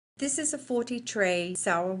This is a 40-tray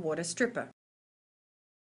sour water stripper.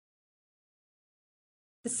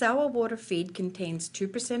 The sour water feed contains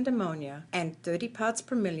 2% ammonia and 30 parts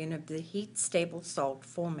per million of the heat-stable salt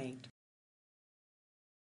formate.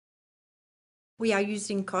 We are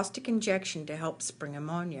using caustic injection to help spring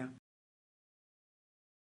ammonia.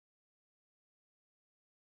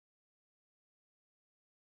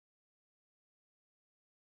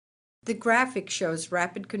 The graphic shows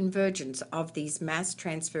rapid convergence of these mass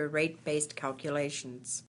transfer rate-based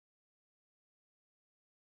calculations.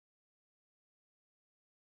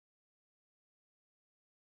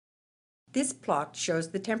 This plot shows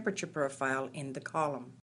the temperature profile in the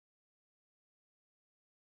column.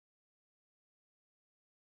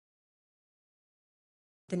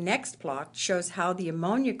 The next plot shows how the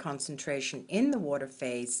ammonia concentration in the water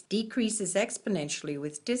phase decreases exponentially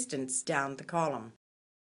with distance down the column.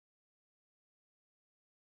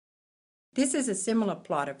 This is a similar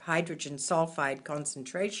plot of hydrogen sulfide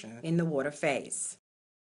concentration in the water phase.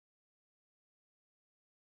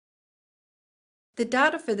 The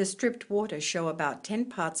data for the stripped water show about 10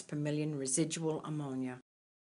 parts per million residual ammonia.